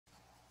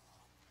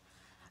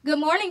Good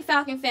morning,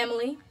 Falcon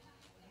family.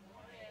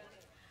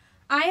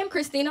 I am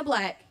Christina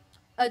Black,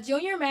 a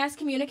junior mass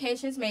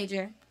communications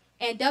major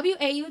and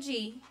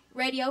WAUG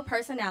radio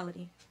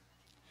personality.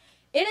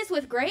 It is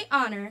with great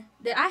honor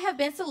that I have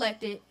been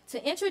selected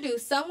to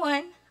introduce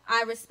someone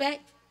I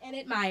respect and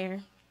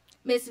admire,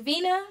 Miss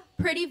Vina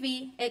Pretty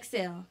V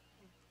Excel.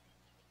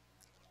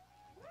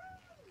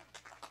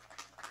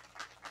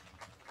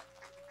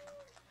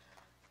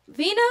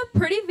 Vina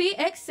Pretty V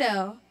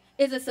Excel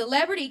is a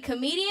celebrity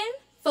comedian,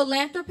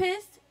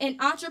 philanthropist, and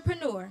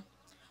entrepreneur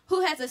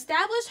who has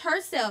established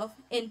herself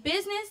in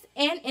business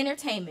and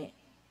entertainment.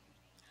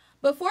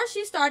 Before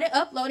she started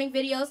uploading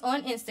videos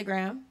on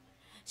Instagram,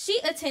 she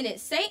attended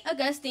St.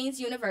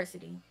 Augustine's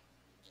University,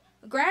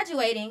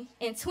 graduating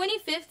in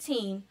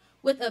 2015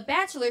 with a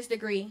bachelor's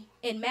degree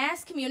in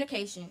mass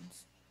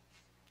communications.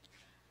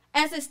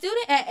 As a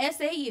student at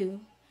SAU,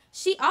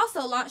 she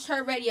also launched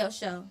her radio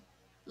show,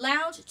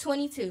 Lounge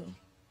 22,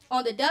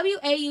 on the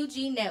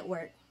WAUG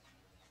network,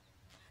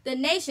 the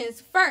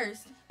nation's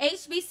first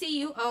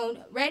HBCU-owned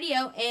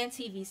radio and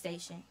TV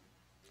station.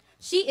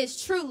 She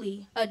is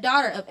truly a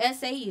daughter of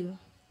SAU.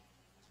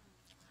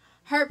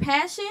 Her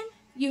passion,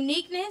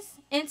 uniqueness,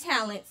 and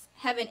talents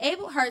have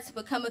enabled her to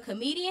become a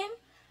comedian,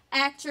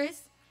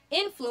 actress,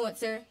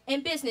 influencer,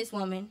 and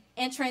businesswoman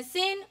and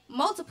transcend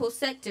multiple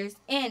sectors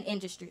and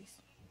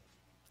industries.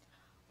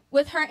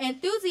 With her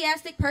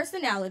enthusiastic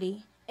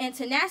personality and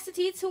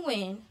tenacity to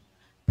win,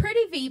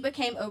 Pretty V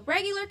became a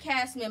regular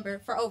cast member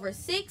for over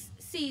 6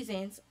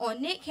 seasons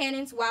on Nick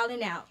Cannon's Wild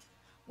 'N Out,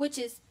 which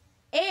is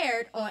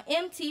aired on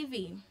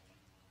MTV.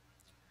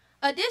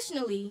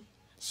 Additionally,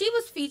 she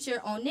was featured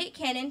on Nick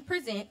Cannon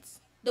Presents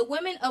The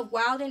Women of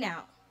Wild 'N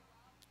Out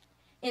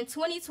in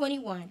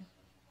 2021.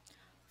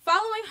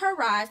 Following her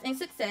rise and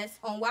success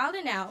on Wild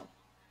 'N Out,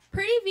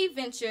 Pretty V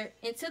ventured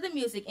into the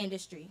music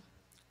industry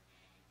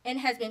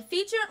and has been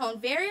featured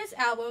on various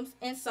albums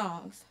and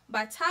songs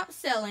by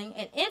top-selling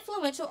and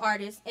influential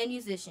artists and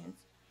musicians,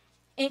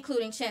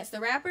 including Chance the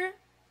Rapper,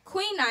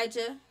 Queen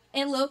Naija,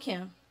 and Lil'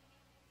 Kim.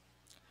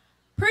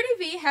 Pretty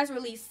V has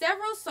released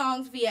several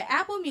songs via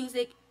Apple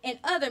Music and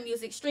other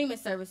music streaming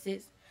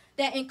services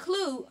that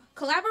include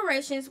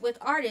collaborations with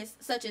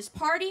artists such as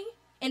Party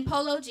and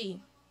Polo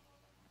G.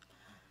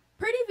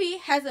 Pretty V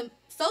has a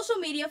social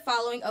media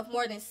following of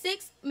more than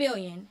 6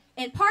 million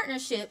and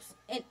partnerships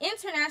in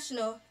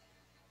international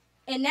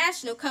and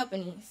national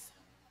companies.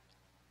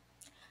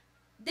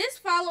 This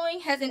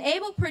following has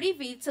enabled Pretty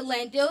V to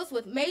land deals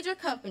with major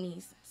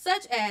companies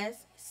such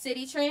as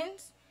City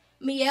Trends,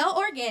 Miele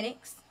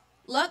Organics,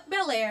 Luc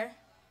Belaire,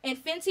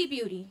 and Fenty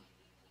Beauty.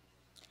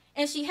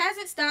 And she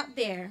hasn't stopped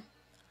there,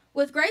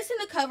 with gracing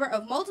the cover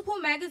of multiple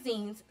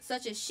magazines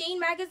such as Sheen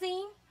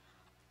Magazine,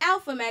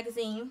 Alpha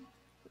Magazine,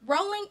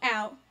 Rolling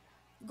Out,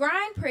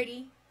 Grind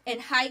Pretty, and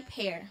Hype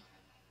Hair.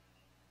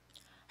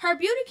 Her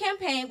beauty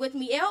campaign with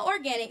Miele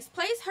Organics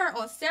placed her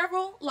on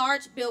several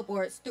large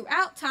billboards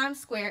throughout Times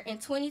Square in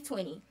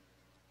 2020.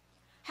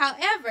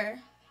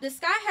 However, the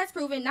sky has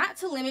proven not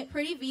to limit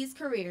Pretty V's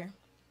career,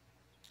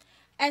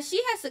 as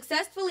she has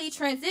successfully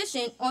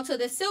transitioned onto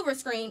the silver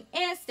screen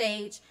and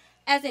stage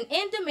as an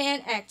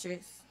in-demand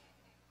actress.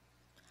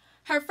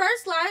 Her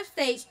first live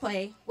stage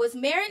play was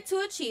Married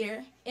to a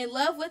Cheater, In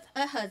Love with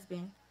a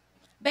Husband,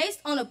 based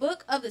on a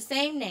book of the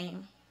same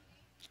name.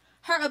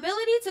 Her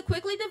ability to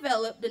quickly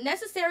develop the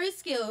necessary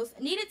skills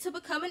needed to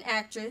become an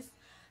actress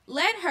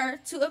led her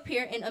to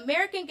appear in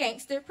American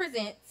Gangster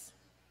Presents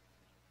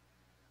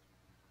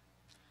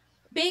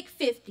Big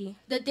 50,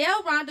 The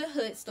Dale Rhonda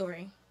Hood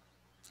Story,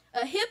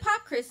 A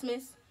Hip-Hop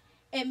Christmas,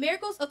 and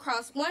Miracles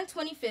Across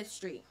 125th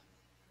Street.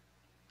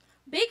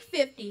 Big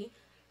 50,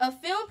 a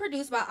film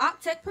produced by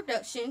Optech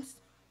Productions,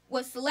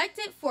 was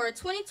selected for a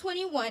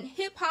 2021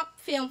 Hip Hop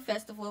Film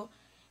Festival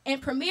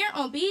and premiered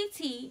on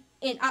BET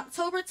in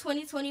October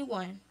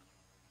 2021.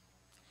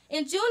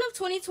 In June of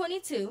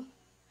 2022,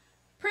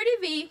 Pretty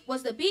V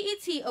was the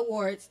BET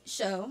Awards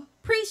show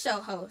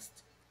pre-show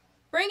host,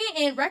 bringing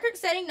in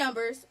record-setting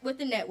numbers with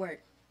the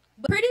network.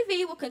 But Pretty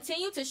V will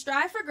continue to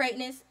strive for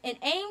greatness and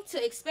aim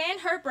to expand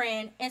her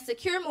brand and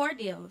secure more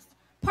deals,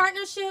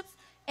 partnerships,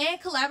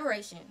 and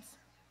collaborations,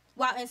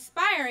 while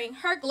inspiring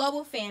her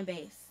global fan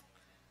base.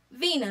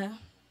 Vina,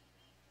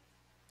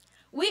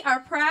 we are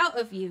proud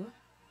of you,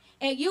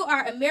 and you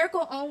are a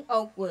miracle on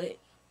Oakwood,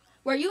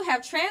 where you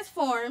have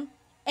transformed,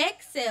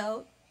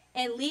 excelled,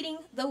 and leading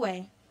the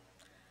way.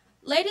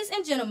 Ladies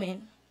and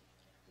gentlemen,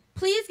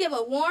 please give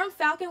a warm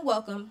Falcon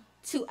welcome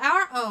to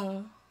our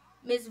own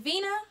Miss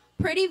Vina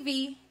Pretty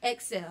V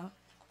Excel.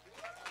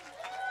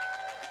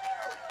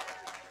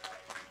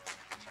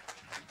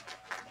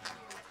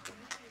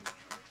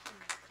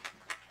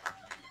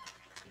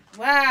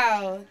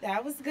 Wow,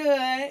 that was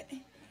good.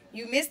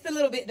 You missed a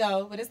little bit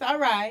though, but it's all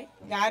right.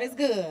 God is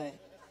good.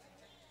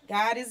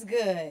 God is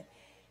good.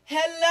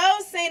 Hello,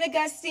 St.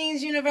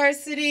 Augustine's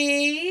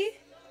University.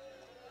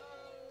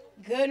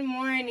 Good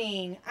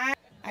morning.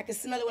 I could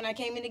smell it when I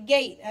came in the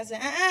gate. I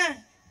said,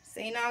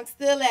 St. Aug's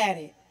still at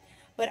it.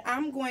 But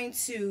I'm going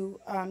to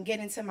get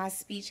into my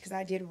speech because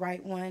I did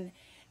write one.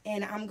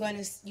 And I'm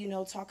going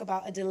to, talk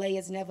about a delay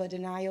is never a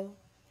denial.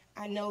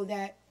 I know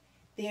that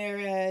there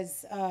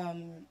is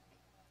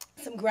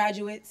some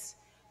graduates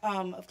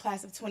of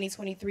class of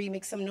 2023.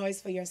 Make some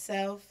noise for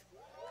yourself.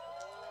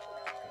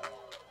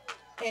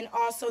 And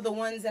also the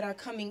ones that are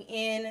coming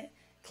in,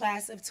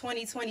 class of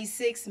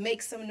 2026,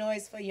 make some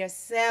noise for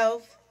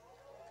yourself.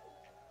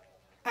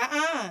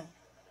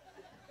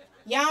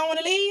 Y'all don't want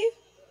to leave?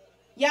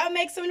 Y'all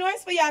make some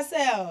noise for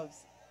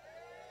yourselves.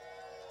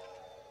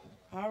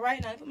 All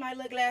right, now put my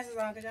little glasses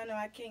on because y'all know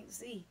I can't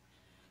see.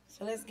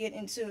 So let's get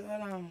into it.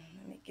 Hold on.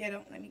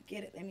 Let me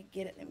get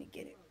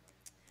it.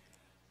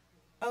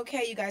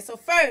 Okay, you guys. So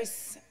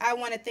first, I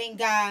want to thank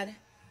God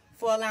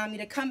for allowing me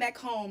to come back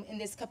home in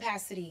this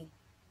capacity.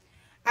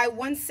 I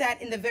once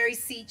sat in the very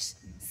seats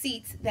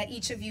that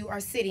each of you are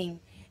sitting,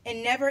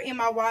 and never in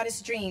my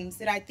wildest dreams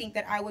did I think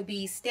that I would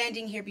be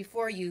standing here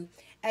before you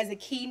as a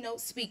keynote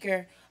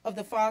speaker of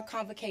the Fall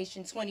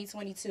Convocation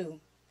 2022.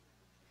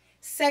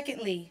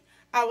 Secondly,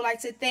 I would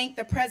like to thank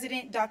the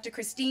President, Dr.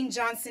 Christine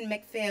Johnson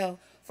McPhail,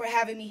 for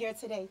having me here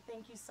today.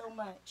 Thank you so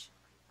much.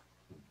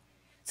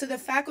 To the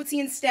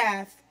faculty and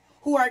staff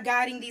who are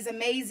guiding these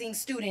amazing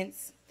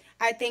students,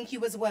 I thank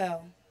you as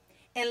well.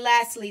 And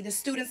lastly, the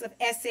students of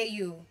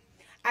SAU.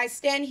 I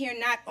stand here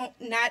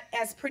not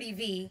as Pretty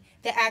V,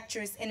 the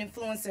actress and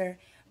influencer,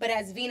 but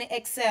as Vina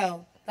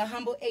Excel, the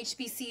humble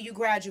HBCU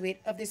graduate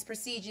of this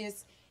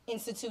prestigious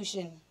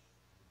institution.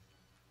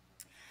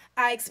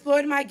 I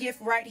explored my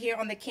gift right here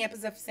on the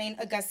campus of St.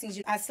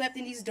 Augustine's. I slept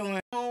in these dorms.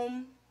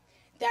 Home,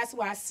 that's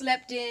where I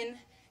slept in,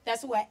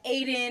 that's where I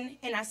ate in,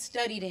 and I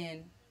studied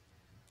in.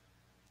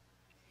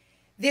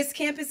 This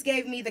campus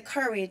gave me the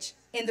courage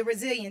and the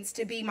resilience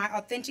to be my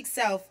authentic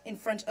self in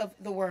front of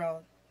the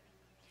world.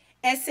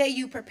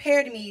 SAU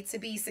prepared me to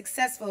be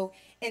successful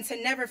and to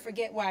never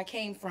forget where I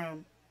came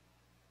from.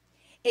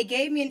 It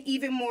gave me an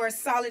even more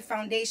solid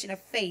foundation of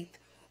faith,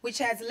 which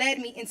has led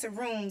me into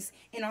rooms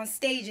and on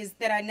stages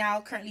that I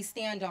now currently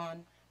stand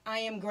on. I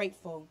am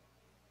grateful.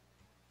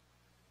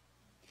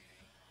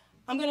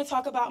 I'm going to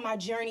talk about my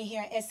journey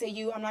here at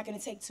SAU. I'm not going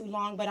to take too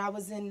long, but I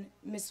was in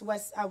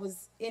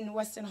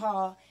Weston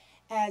Hall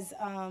as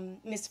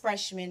Miss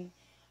Freshman.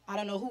 I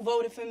don't know who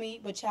voted for me,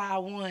 but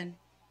child won,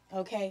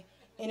 okay?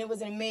 And it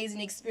was an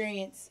amazing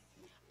experience.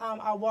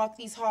 I walked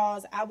these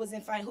halls. I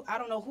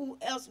don't know who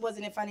else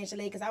wasn't in financial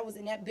aid because I was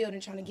in that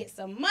building trying to get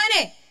some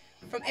money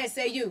from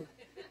SAU.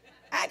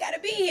 I gotta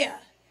be here.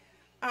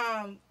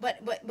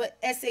 But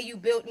SAU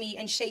built me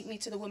and shaped me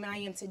to the woman I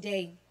am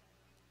today.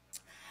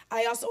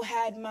 I also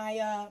had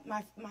my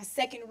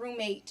second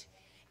roommate,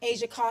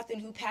 Asia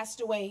Cawthon, who passed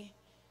away.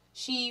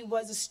 She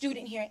was a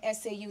student here at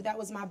SAU. That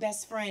was my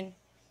best friend.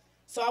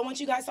 So I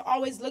want you guys to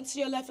always look to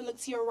your left and look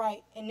to your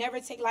right and never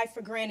take life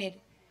for granted.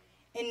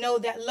 And know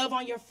that love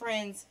on your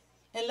friends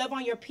and love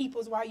on your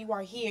peoples while you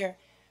are here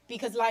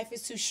because life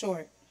is too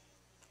short.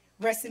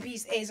 Rest in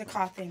peace, Asia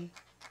Cawthon.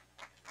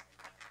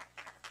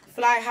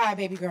 Fly high,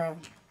 baby girl.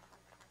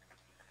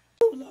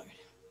 Oh, Lord.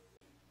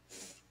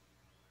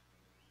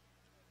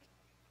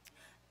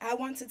 I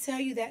want to tell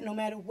you that no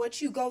matter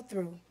what you go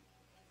through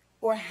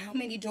or how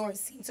many doors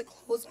seem to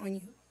close on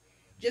you,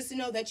 just to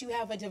know that you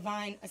have a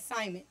divine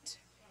assignment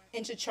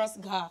and to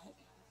trust God.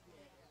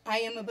 I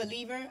am a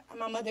believer.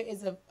 My mother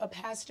is a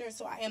pastor,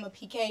 so I am a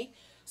PK.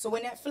 So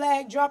when that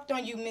flag dropped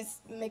on you, Miss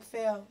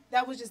McPhail,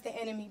 that was just the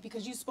enemy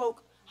because you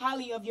spoke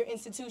highly of your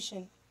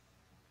institution.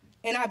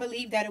 And I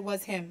believe that it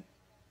was him.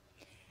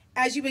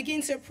 As you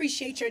begin to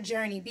appreciate your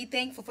journey, be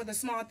thankful for the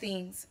small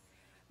things.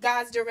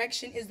 God's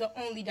direction is the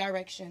only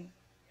direction.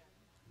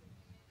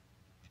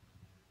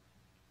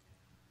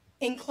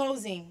 In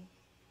closing,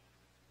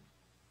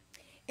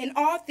 in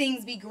all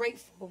things be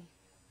grateful.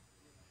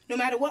 No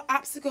matter what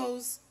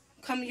obstacles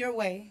come your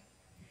way,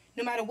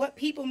 no matter what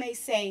people may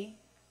say,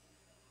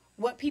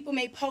 what people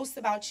may post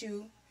about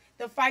you,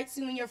 the fights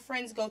you and your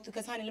friends go through,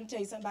 because honey, let me tell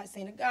you something about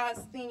St.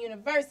 Augustine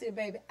University,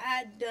 baby.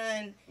 I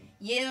done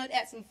yelled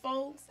at some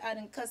folks, I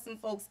done cussed some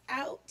folks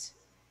out,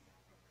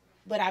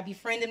 but I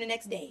befriend them the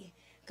next day,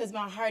 because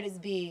my heart is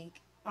big.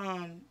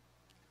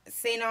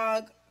 St.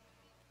 Aug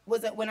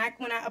was, when I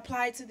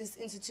applied to this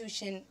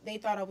institution, they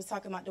thought I was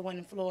talking about the one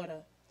in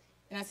Florida.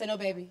 And I said, no,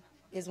 baby,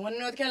 there's one in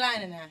North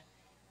Carolina now.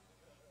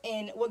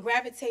 And what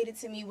gravitated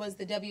to me was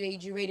the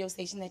WAG radio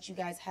station that you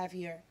guys have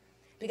here.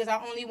 Because I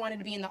only wanted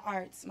to be in the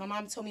arts. My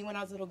mom told me when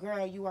I was a little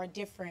girl, you are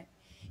different.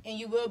 And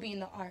you will be in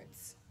the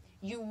arts.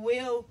 You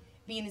will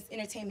be in this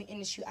entertainment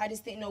industry. I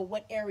just didn't know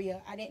what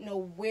area. I didn't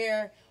know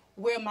where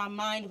my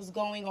mind was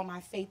going or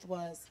my faith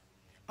was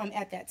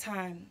at that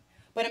time.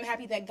 But I'm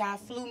happy that God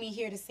flew me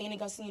here to St.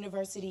 Augustine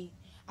University.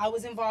 I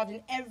was involved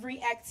in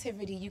every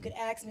activity. You could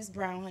ask Miss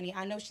Brown, honey.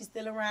 I know she's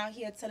still around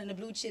here telling the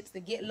blue chips to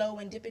get low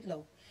and dip it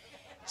low.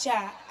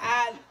 Child,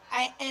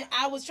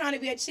 I was trying to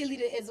be a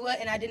cheerleader as well,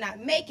 and I did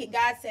not make it.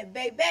 God said,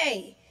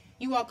 baby,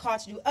 you are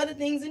called to do other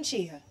things than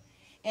cheer.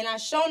 And I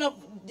shown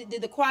up,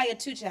 did the choir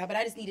too, child, but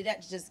I just needed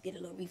that to just get a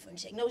little refund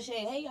check. No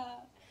shade, hey,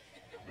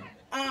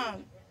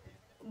 y'all.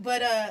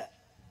 But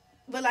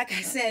like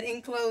I said,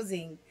 in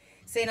closing,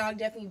 St. Aug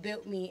definitely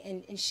built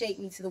me and shaped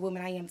me to the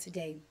woman I am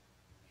today.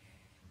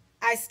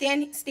 I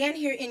stand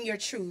here in your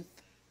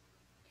truth.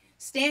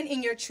 Stand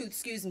in your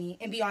truth,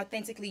 and be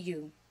authentically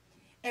you.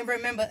 And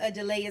remember, a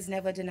delay is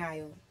never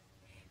denial.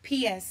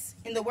 P.S.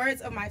 In the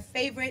words of my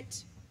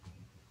favorite,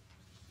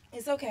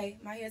 it's okay,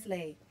 my hair's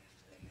laid.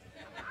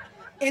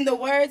 In the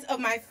words of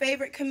my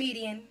favorite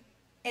comedian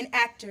and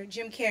actor,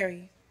 Jim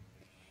Carrey,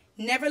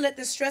 never let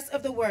the stress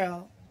of the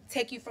world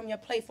take you from your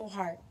playful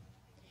heart.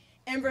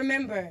 And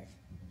remember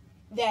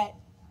that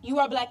you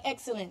are Black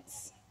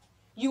excellence.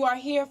 You are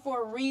here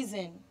for a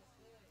reason.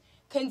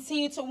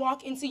 Continue to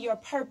walk into your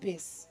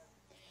purpose.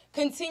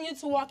 Continue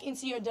to walk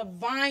into your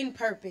divine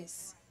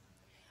purpose.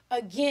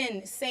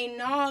 Again, St.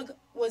 Aug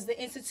was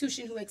the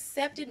institution who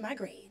accepted my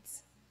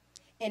grades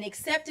and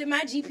accepted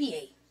my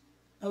GPA,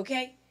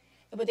 okay?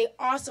 But they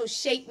also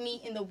shaped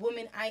me in the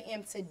woman I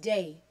am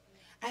today.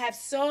 I have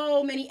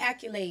so many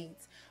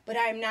accolades, but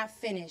I am not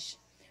finished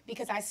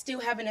because I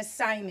still have an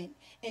assignment,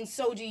 and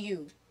so do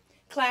you.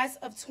 Class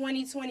of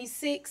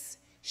 2026,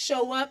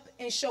 show up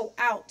and show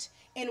out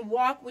and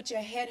walk with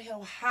your head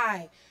held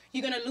high.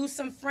 You're going to lose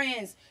some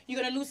friends.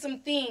 You're going to lose some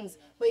things.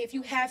 But if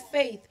you have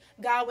faith,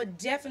 God will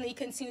definitely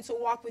continue to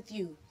walk with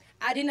you.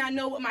 I did not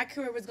know what my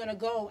career was going to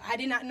go. I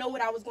did not know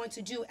what I was going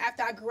to do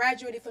after I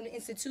graduated from the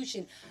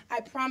institution. I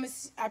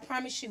promise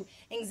you,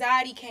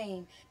 anxiety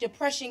came,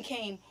 depression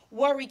came,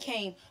 worry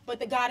came, but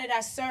the God that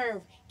I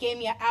serve gave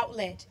me an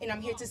outlet, and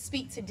I'm here to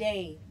speak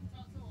today.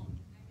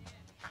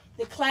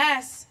 The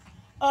class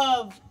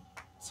of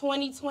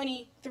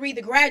 2023,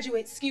 the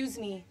graduates,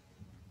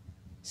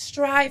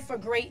 strive for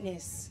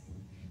greatness.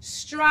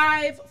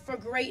 Strive for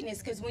greatness,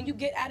 because when you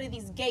get out of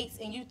these gates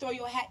and you throw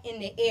your hat in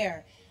the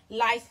air,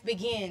 life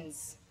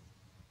begins.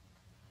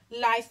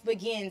 Life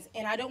begins.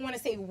 And I don't want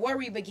to say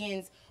worry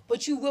begins,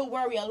 but you will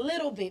worry a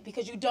little bit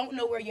because you don't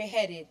know where you're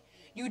headed.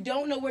 You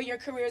don't know where your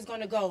career is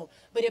going to go.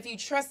 But if you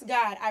trust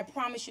God, I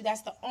promise you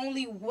that's the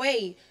only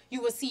way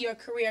you will see your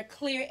career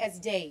clear as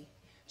day.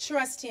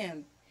 Trust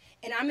him.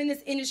 And I'm in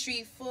this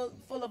industry full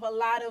of a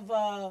lot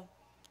of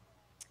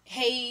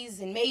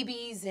haze and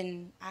maybes,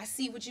 and I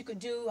see what you could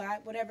do,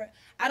 whatever.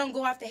 I don't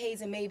go after haze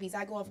and maybes.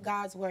 I go off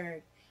God's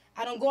word.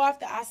 I don't go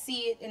after I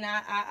see it and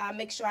I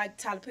make sure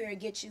Tyler Perry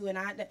get you, and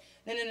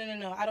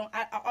no.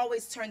 I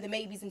always turn the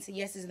maybes into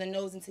yeses and the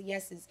no's into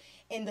yeses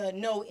and the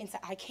no into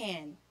I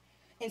can.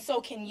 And so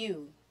can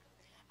you.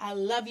 I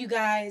love you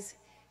guys.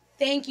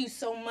 Thank you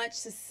so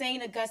much to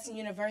St. Augustine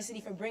University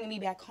for bringing me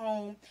back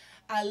home.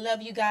 I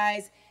love you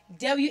guys.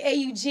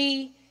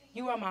 WAUG,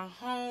 you are my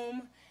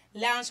home.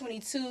 Lounge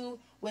 22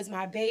 was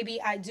my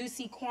baby. I do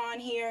see Quan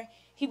here.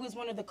 He was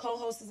one of the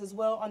co-hosts as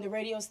well on the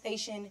radio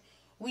station.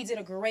 We did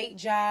a great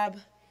job.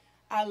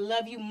 I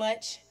love you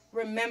much.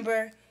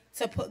 Remember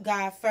to put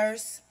God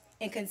first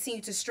and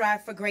continue to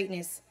strive for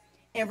greatness.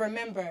 And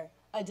remember,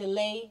 a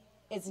delay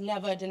is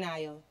never a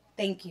denial.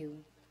 Thank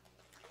you.